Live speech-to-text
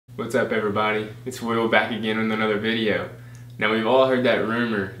What's up everybody? It's Will back again with another video. Now we've all heard that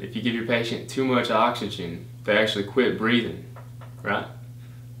rumor, if you give your patient too much oxygen, they actually quit breathing, right?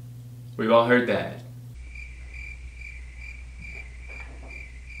 We've all heard that.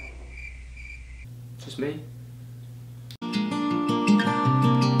 Just me?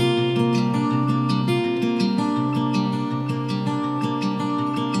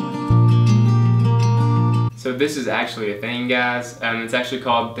 So this is actually a thing, guys. It's actually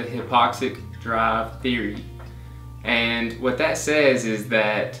called the Hypoxic Drive theory. And what that says is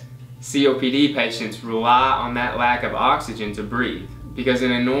that COPD patients rely on that lack of oxygen to breathe. Because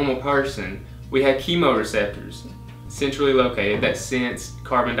in a normal person, we have chemoreceptors centrally located that sense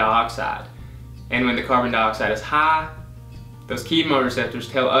carbon dioxide. And when the carbon dioxide is high, those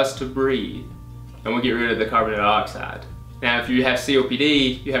chemoreceptors tell us to breathe, and we get rid of the carbon dioxide. Now if you have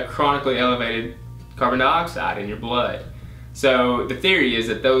COPD, you have chronically elevated carbon dioxide in your blood. So the theory is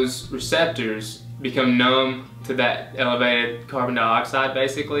that those receptors become numb to that elevated carbon dioxide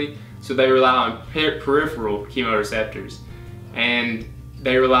basically, so they rely on peripheral chemoreceptors, and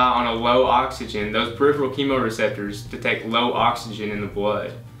they rely on a low oxygen, those peripheral chemoreceptors, to take low oxygen in the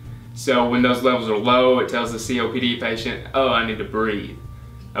blood. So when those levels are low, it tells the COPD patient, oh, I need to breathe.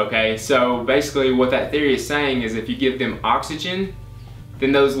 Okay, so basically what that theory is saying is if you give them oxygen,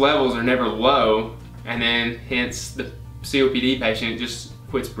 then those levels are never low, and then hence the COPD patient just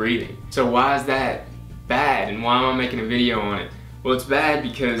quits breathing. So why is that bad, and why am I making a video on it? Well, it's bad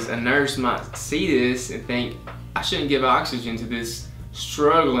because a nurse might see this and think, I shouldn't give oxygen to this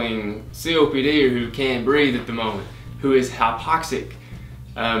struggling COPDer who can't breathe at the moment, who is hypoxic.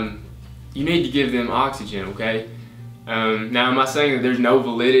 You need to give them oxygen, okay? Now, am I saying that there's no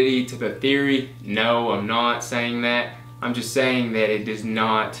validity to the theory? No, I'm not saying that. I'm just saying that it does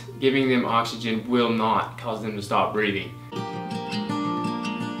not, giving them oxygen will not cause them to stop breathing.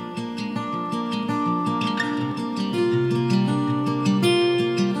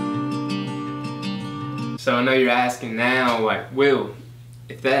 So I know you're asking now, like, Will,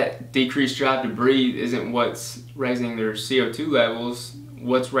 if that decreased drive to breathe isn't what's raising their CO2 levels,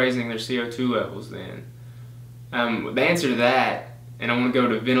 what's raising their CO2 levels then? The answer to that, and I want to go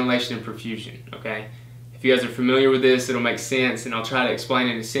to ventilation and perfusion, okay? If you guys are familiar with this, it'll make sense, and I'll try to explain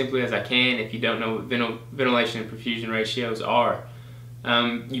it as simply as I can if you don't know what ventilation and perfusion ratios are.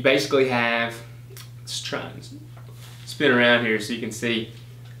 You basically have, let's try and spin around here so you can see.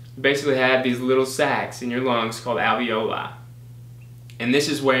 You basically have these little sacs in your lungs called alveoli. And this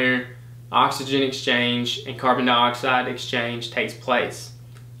is where oxygen exchange and carbon dioxide exchange takes place.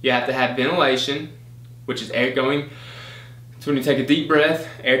 You have to have ventilation, which is air going. So when you take a deep breath,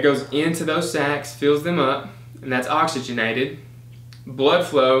 air goes into those sacs, fills them up, and that's oxygenated. Blood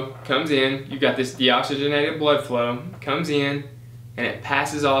flow comes in, you've got this deoxygenated blood flow, comes in, and it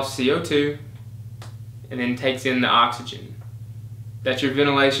passes off CO2, and then takes in the oxygen. That's your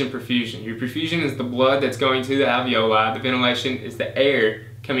ventilation perfusion. Your perfusion is the blood that's going to the alveoli. The ventilation is the air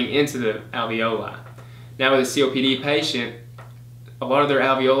coming into the alveoli. Now with a COPD patient, a lot of their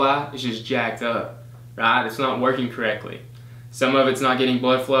alveoli is just jacked up, right? It's not working correctly. Some of it's not getting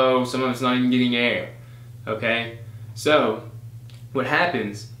blood flow, some of it's not even getting air, okay? So, what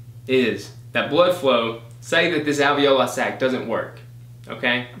happens is that blood flow, say that this alveoli sac doesn't work,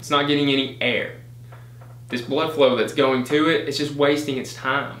 okay? It's not getting any air. This blood flow that's going to it, it's just wasting its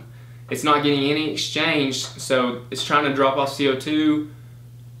time. It's not getting any exchange, so it's trying to drop off CO2,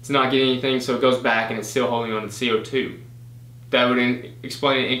 it's not getting anything, so it goes back and it's still holding on to CO2. That would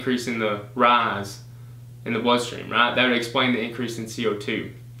explain an increase in the rise in the bloodstream, right? That would explain the increase in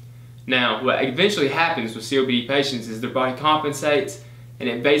CO2. Now, what eventually happens with COPD patients is their body compensates and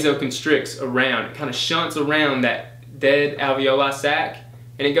it vasoconstricts around. It kind of shunts around that dead alveoli sac,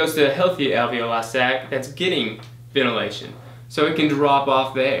 and it goes to a healthy alveoli sac that's getting ventilation. So it can drop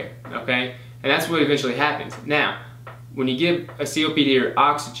off there, okay? And that's what eventually happens. Now, when you give a COPD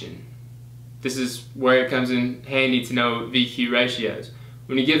oxygen, this is where it comes in handy to know VQ ratios.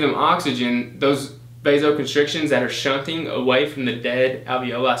 When you give them oxygen, those vasoconstrictions that are shunting away from the dead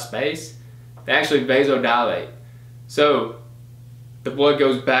alveoli space, they actually vasodilate. So the blood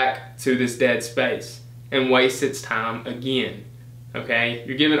goes back to this dead space and wastes its time again. Okay?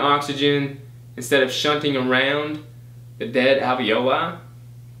 You're giving oxygen, instead of shunting around the dead alveoli,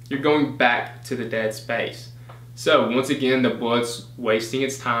 you're going back to the dead space. So once again, the blood's wasting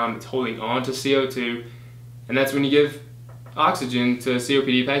its time, it's holding on to CO2, and that's when you give oxygen to a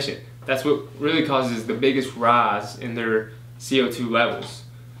COPD patient. That's what really causes the biggest rise in their CO2 levels.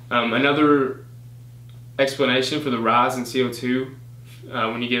 Another explanation for the rise in CO2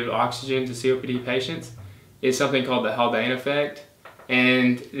 when you give oxygen to COPD patients is something called the Haldane effect.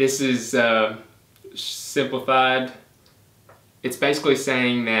 And this is simplified. It's basically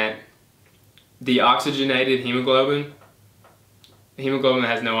saying that the oxygenated hemoglobin that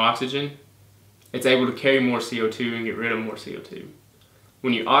has no oxygen, it's able to carry more CO2 and get rid of more CO2.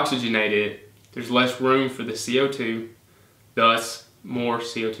 When you oxygenate it, there's less room for the CO2, thus more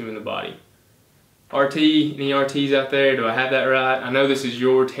CO2 in the body. RT, any RTs out there? Do I have that right? I know this is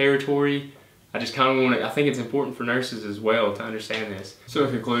your territory. I just kind of want to, I think it's important for nurses as well to understand this. So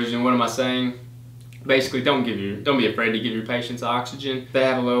in conclusion, what am I saying? Basically, don't be afraid to give your patients oxygen. If they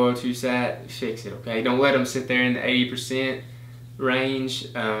have a low O2 sat, fix it, okay? Don't let them sit there in the 80% range.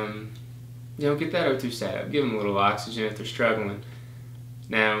 You know, get that O2 sat up. Give them a little oxygen if they're struggling.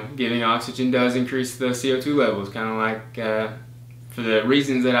 Now, giving oxygen does increase the CO2 levels, kind of like for the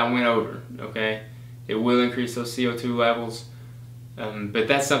reasons that I went over, okay? It will increase those CO2 levels. But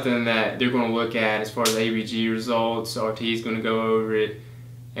that's something that they're going to look at as far as ABG results. RT is going to go over it,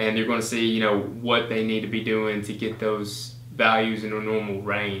 and they're going to see, you know, what they need to be doing to get those values in a normal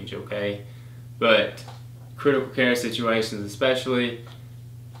range, okay? But critical care situations especially,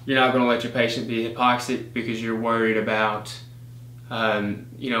 you're not going to let your patient be hypoxic because you're worried about,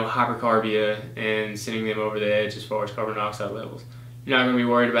 you know, hypercarbia and sending them over the edge as far as carbon dioxide levels. You're not going to be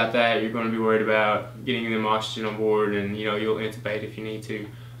worried about that. You're going to be worried about getting them oxygen on board, and you know, you'll intubate if you need to.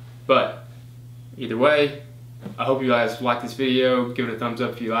 But either way, I hope you guys liked this video. Give it a thumbs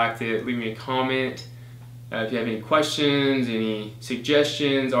up if you liked it. Leave me a comment. If you have any questions, any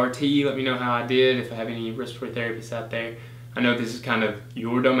suggestions, RT, let me know how I did. If I have any respiratory therapists out there, I know this is kind of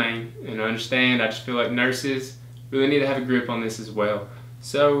your domain, and I understand. I just feel like nurses really need to have a grip on this as well.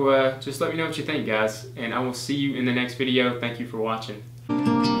 So just let me know what you think, guys, and I will see you in the next video. Thank you for watching.